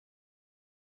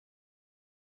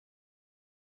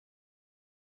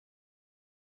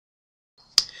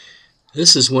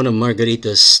This is one of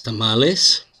Margarita's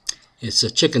tamales. It's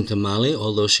a chicken tamale,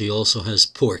 although she also has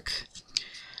pork.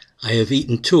 I have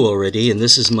eaten two already, and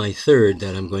this is my third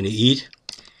that I'm going to eat.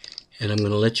 And I'm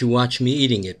going to let you watch me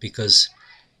eating it because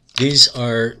these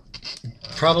are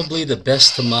probably the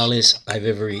best tamales I've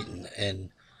ever eaten. And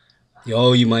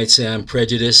you might say I'm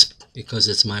prejudiced because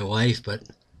it's my wife, but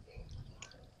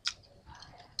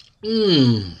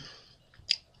mmm,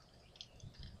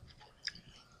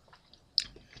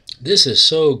 this is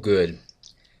so good.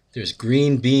 There's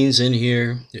green beans in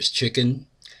here, there's chicken,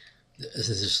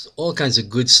 there's all kinds of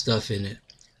good stuff in it.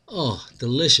 Oh,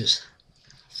 delicious.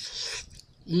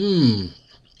 Mmm.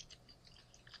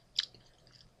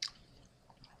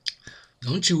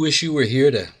 Don't you wish you were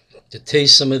here to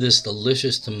taste some of this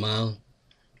delicious tamal?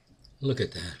 Look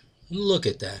at that. Look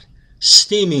at that.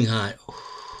 Steaming hot.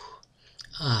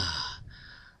 Ah.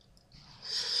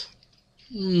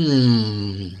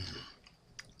 Mmm.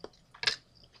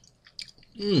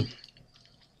 Mmm.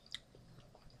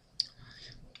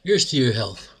 Here's to your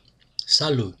health.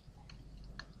 Salud.